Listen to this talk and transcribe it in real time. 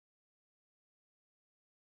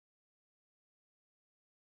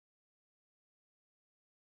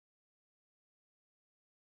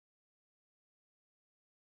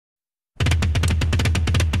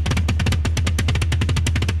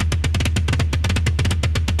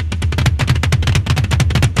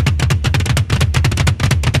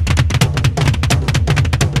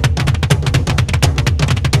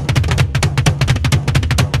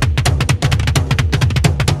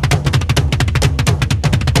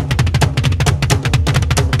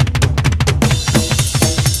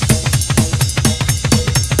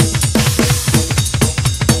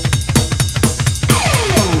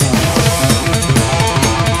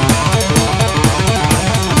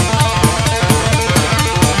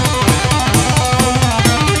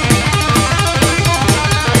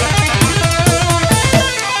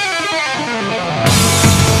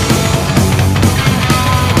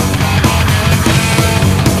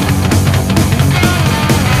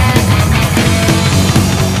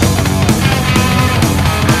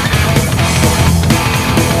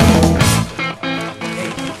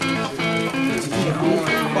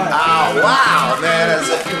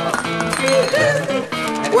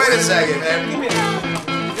a second, man.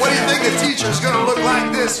 What do you think a teacher's gonna look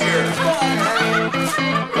like this here?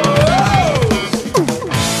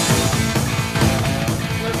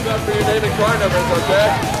 Lift up for your name and card numbers, okay?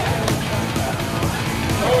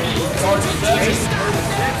 Cody, card number 8.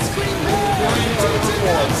 Cody,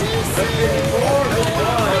 card number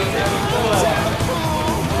 4.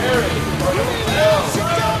 Harry, card number 12.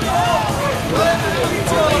 Bradley,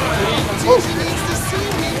 card number 18.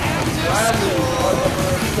 Bradley, card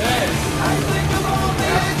number 10.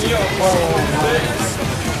 Neil, card number 6.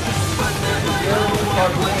 Jeremy,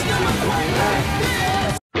 card number 2.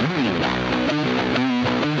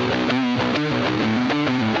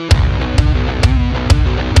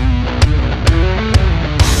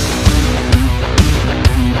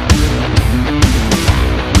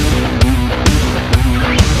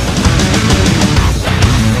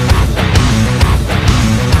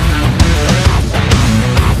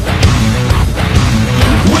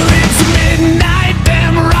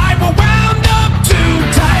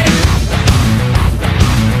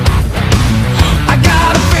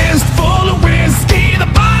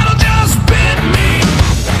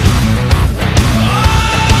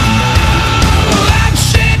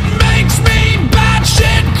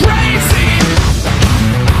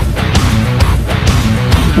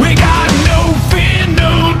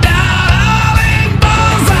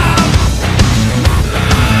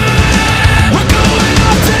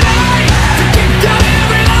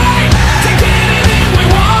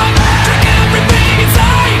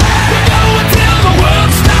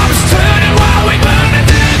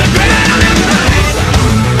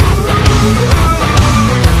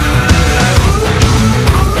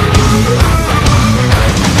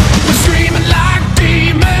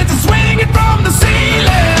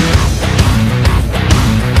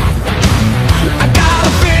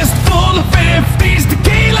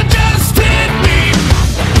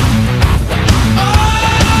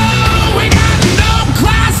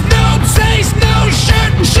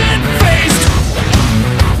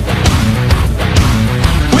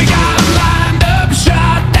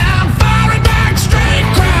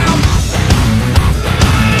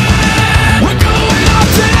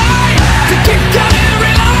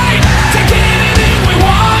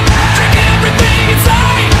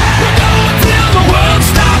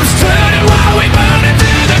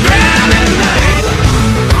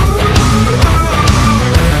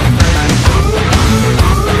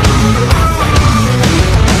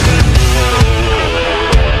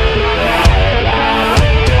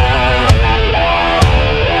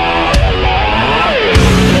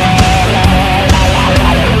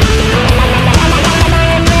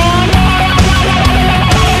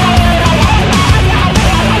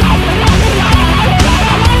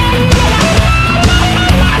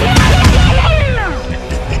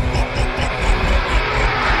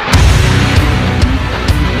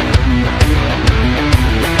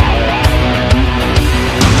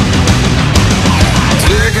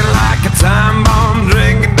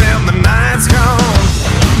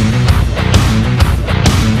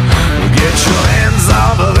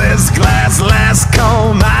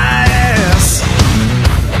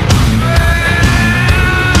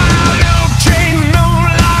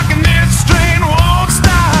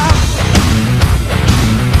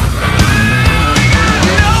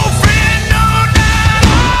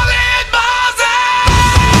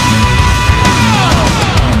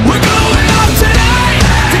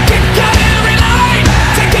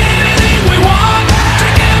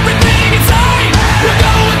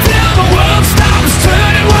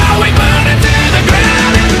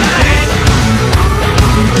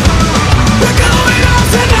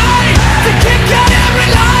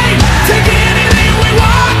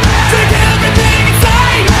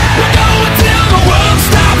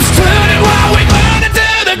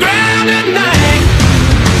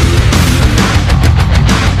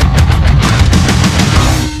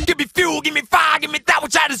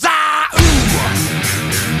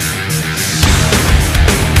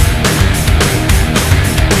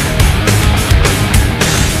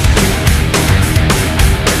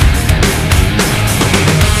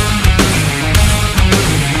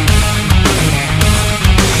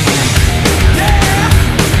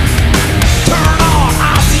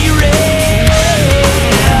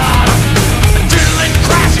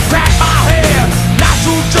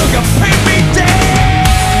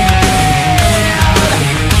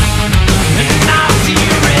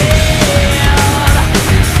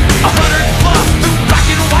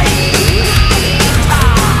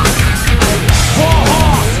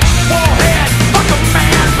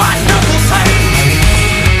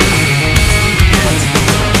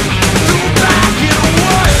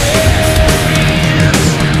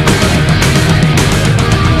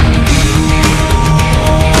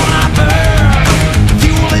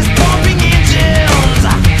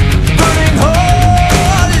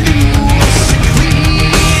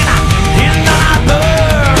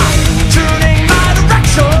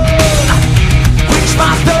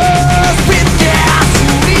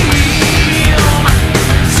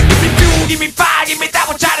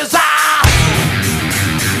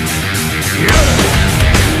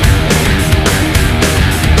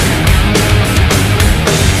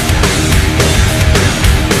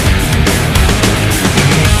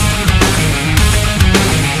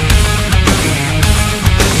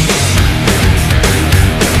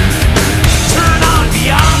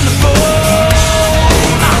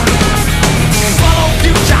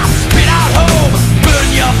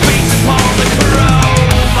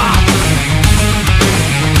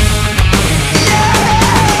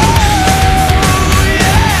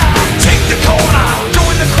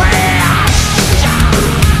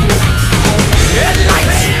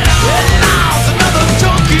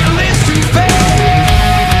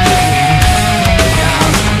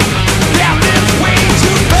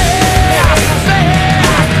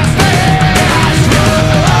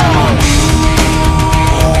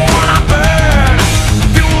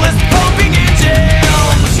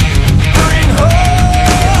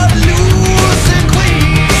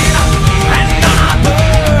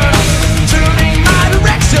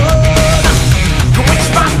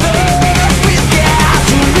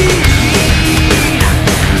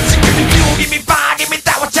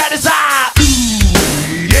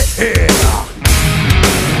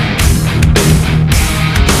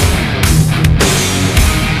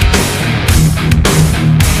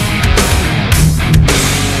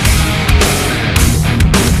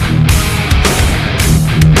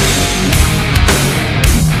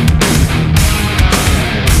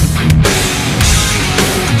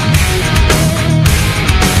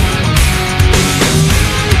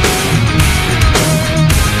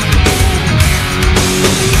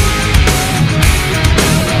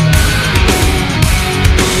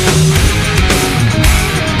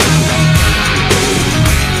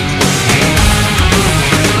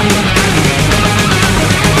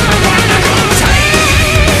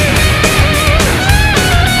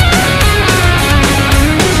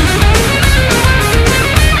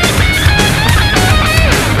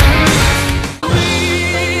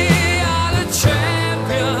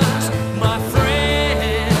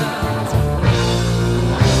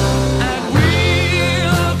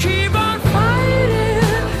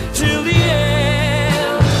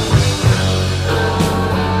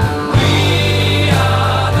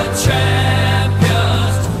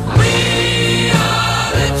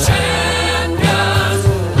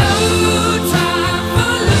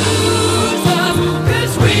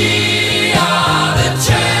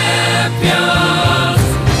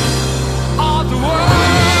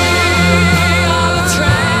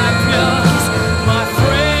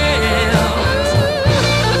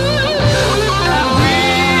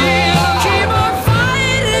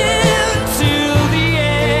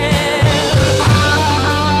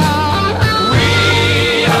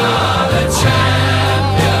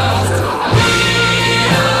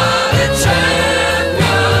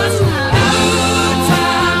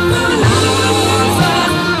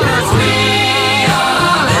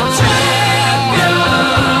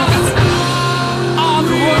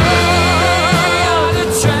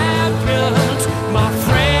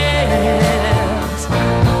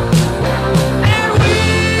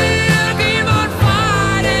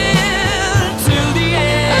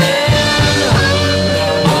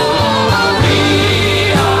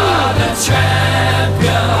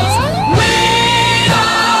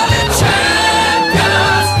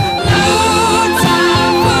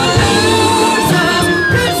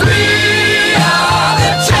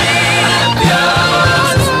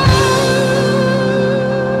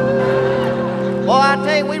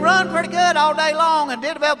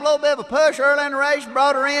 bit of a push early in the race,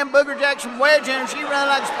 brought her in, Booger Jackson wedge in, and she ran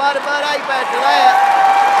like a spotted butt ape after that.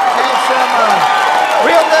 Had some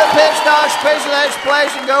real good pit stops, especially that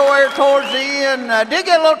splash and go there towards the end. Did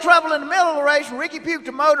get a little trouble in the middle of the race, and Ricky puked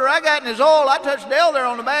the motor. I got in his oil. I touched Dale there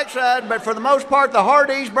on the backside, but for the most part, the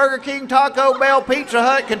Hardee's, Burger King, Taco Bell, Pizza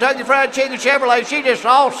Hut, Kentucky Fried Chicken, Chevrolet, she just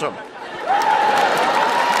awesome.